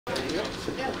How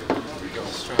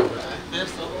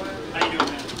you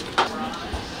doing, man?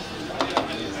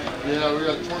 Yeah, we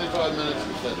got 25 minutes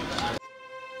to finish.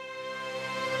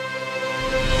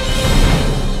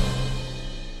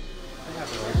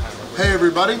 Hey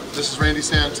everybody, this is Randy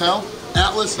Santel,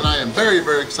 Atlas, and I am very,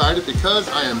 very excited because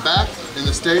I am back in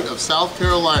the state of South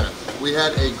Carolina. We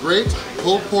had a great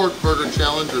pulled pork burger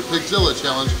challenge, or Pigzilla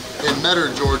challenge, in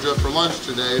Metter, Georgia for lunch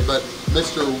today, but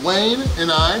Mr. Wayne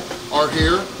and I are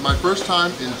here, my first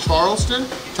time in Charleston,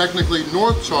 technically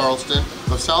North Charleston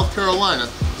of South Carolina.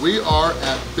 We are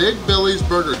at Big Billy's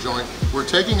Burger Joint. We're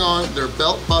taking on their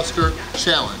Belt Buster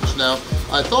Challenge. Now,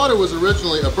 I thought it was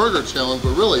originally a burger challenge,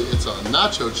 but really it's a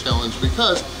nacho challenge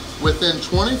because within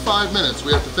 25 minutes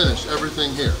we have to finish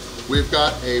everything here. We've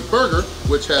got a burger,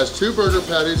 which has 2 burger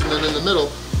patties, and then in the middle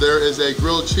there is a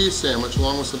grilled cheese sandwich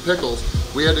along with some pickles.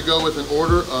 We had to go with an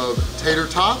order of tater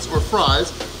tots or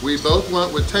fries. We both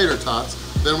went with tater tots.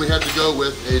 Then we had to go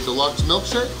with a deluxe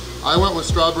milkshake. I went with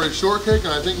strawberry shortcake,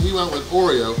 and I think he went with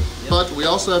Oreo. Yep. But we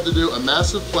also have to do a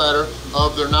massive platter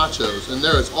of their nachos, and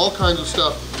there is all kinds of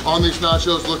stuff on these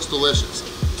nachos. Looks delicious.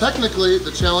 Technically,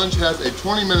 the challenge has a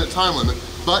 20-minute time limit,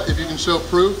 but if you can show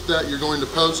proof that you're going to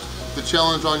post the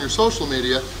challenge on your social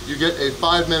media, you get a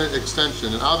 5-minute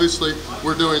extension, and obviously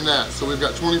we're doing that. So we've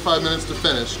got 25 minutes to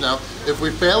finish. Now, if we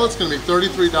fail, it's going to be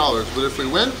 $33, but if we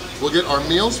win, we'll get our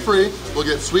meals free, we'll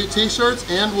get sweet t-shirts,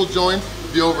 and we'll join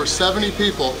the over 70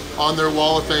 people on their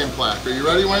Wall of Fame plaque. Are you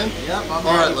ready, Wayne? Yep, I'm ready.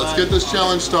 All right, let's get this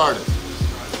challenge started.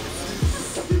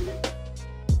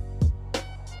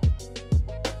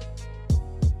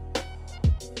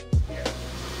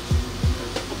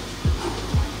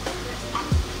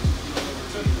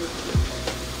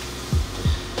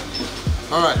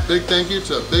 All right, big thank you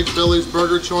to Big Billy's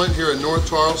Burger Joint here in North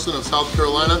Charleston of South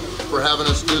Carolina for having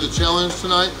us do the challenge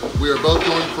tonight. We are both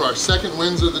going for our second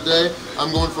wins of the day.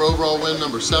 I'm going for overall win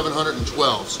number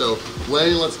 712. So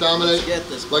Wayne, let's dominate. Let's get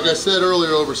this, like I said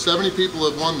earlier, over 70 people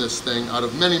have won this thing out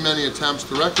of many, many attempts.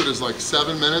 The record is like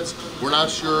 7 minutes. We're not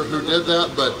sure who did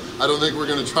that, but I don't think we're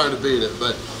gonna try to beat it.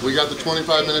 But we got the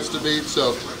 25 minutes to beat,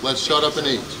 so let's shut up and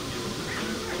eat.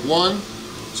 1,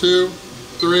 2,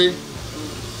 3,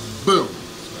 boom.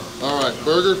 All right,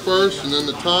 burger first, and then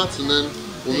the tots, and then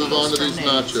we'll move on to these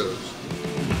nachos.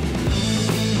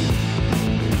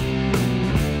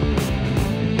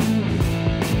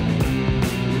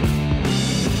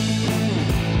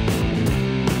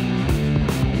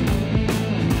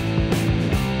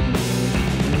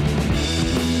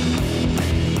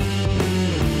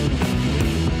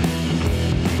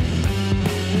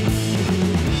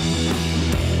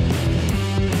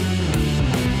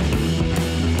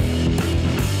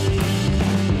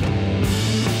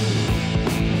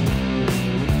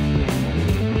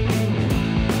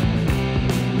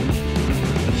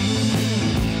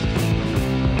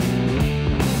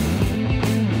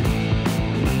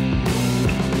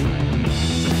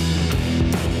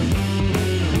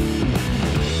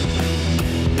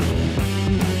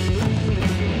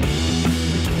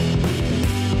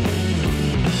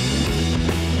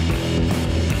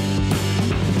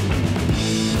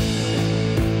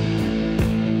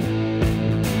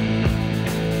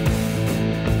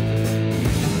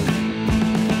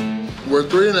 We're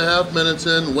 3.5 minutes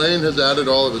in. Wayne has added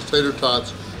all of his tater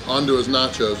tots onto his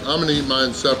nachos. I'm gonna eat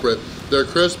mine separate. They're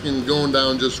crisp and going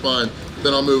down just fine.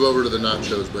 Then I'll move over to the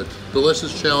nachos, but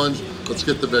delicious challenge. Let's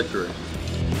get the victory.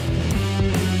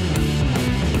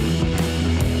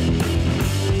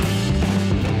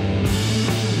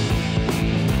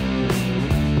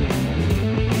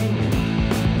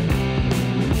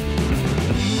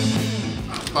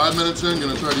 Five minutes in,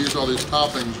 gonna try to use all these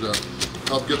toppings to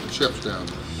help get the chips down.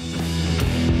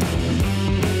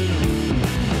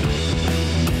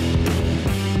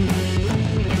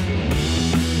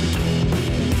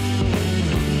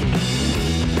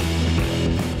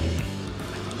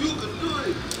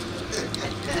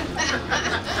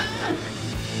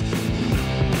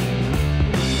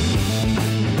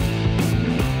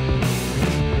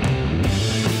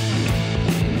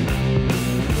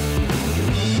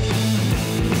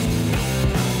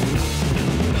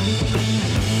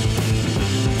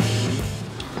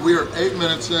 We are 8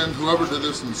 minutes in. Whoever did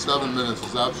this in 7 minutes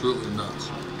is absolutely nuts.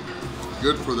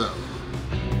 Good for them.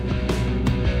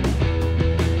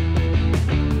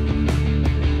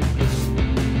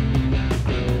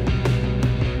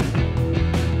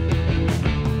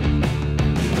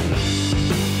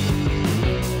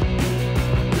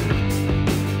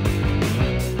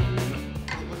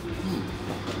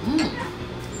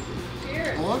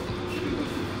 Cheers. What?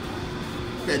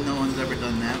 Bet no one's ever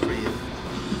done that for you.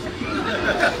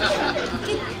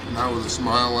 Not with a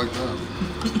smile like that.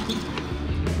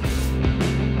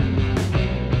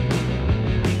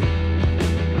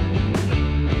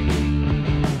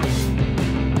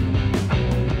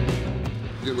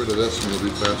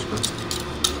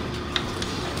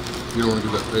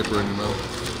 paper in your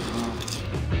mouth.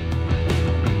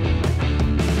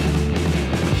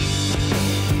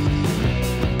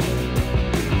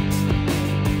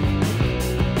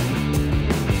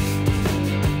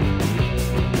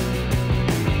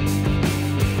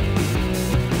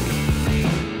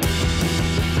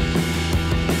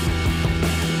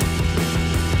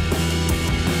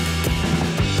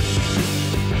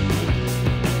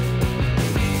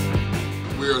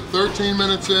 We are 13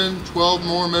 minutes in, 12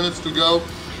 more minutes to go.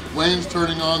 Wayne's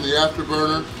turning on the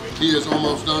afterburner. He is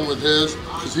almost done with his,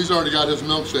 because he's already got his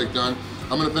milkshake done.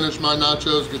 I'm gonna finish my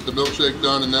nachos, get the milkshake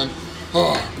done, and then,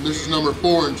 this is number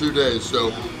 4 in 2 days.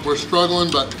 So we're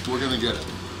struggling, but we're gonna get it.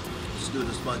 Let's do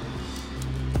this, bud.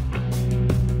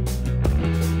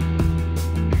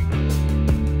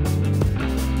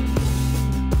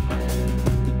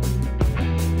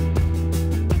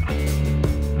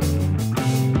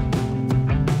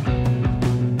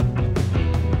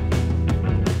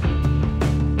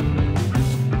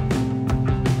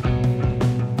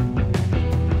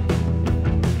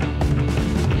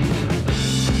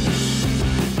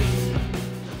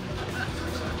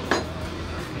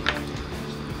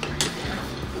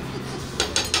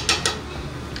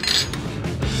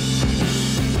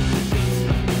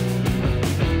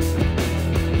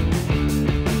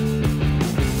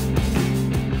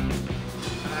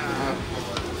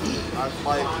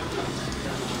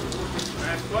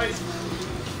 Last place.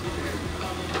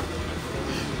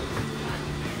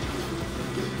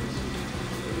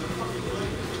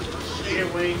 Here,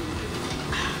 Wayne.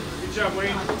 Good job,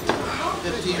 Wayne.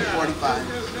 15:45.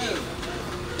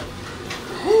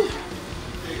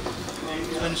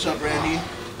 Finish up, Randy.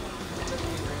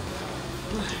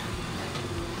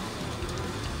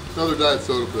 Another diet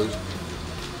soda, please.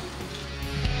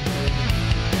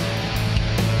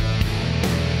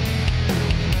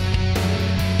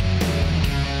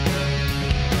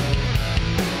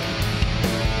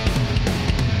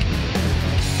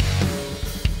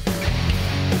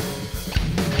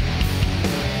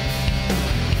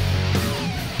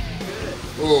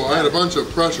 Oh, I had a bunch of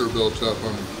pressure built up.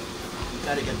 I'm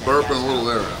burping a little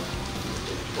air out.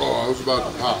 Oh, I was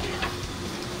about to pop.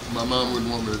 My mom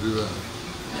wouldn't want me to do that.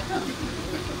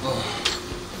 Oh.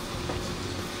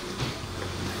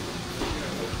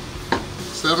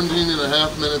 17 and a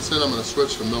half minutes in, I'm going to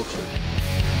switch to milkshake.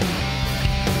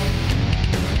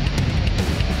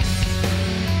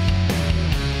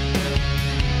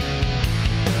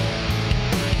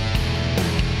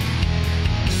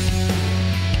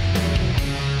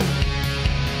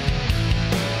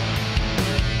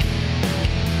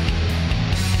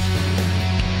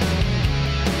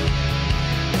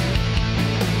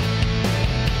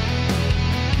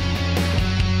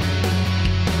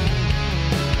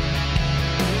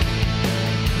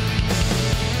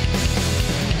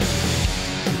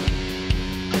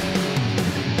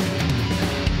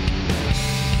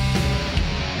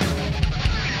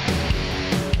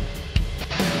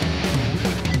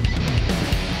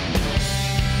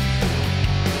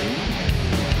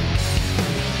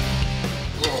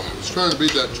 Trying to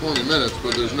beat that 20 minutes,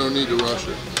 but there's no need to rush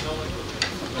it.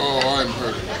 Oh, I'm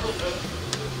hurting.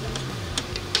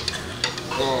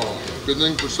 Oh, good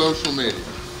thing for social media.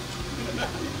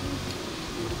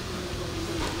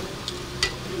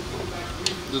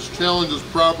 This challenge is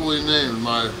properly named.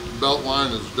 My belt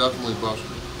line is definitely busted.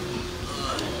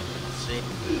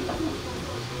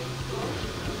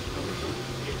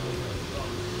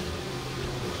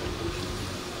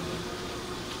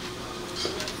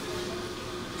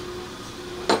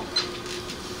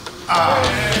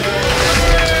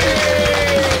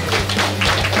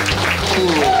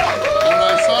 When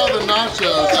I saw the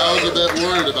nachos, I was a bit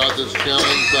worried about this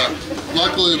challenge, but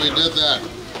luckily we did that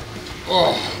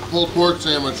pulled pork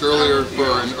sandwich earlier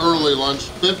for an early lunch.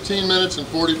 15 minutes and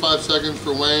 45 seconds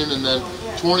for Wayne, and then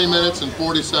 20 minutes and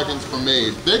 40 seconds for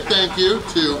me. Big thank you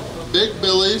to Big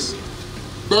Billy's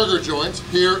Burger Joint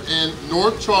here in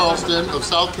North Charleston of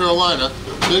South Carolina.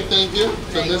 Big thank you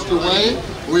to Mr. Wayne.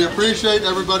 We appreciate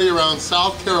everybody around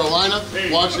South Carolina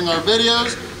watching our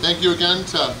videos. Thank you again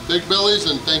to Big Billy's,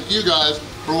 and thank you guys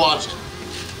for watching.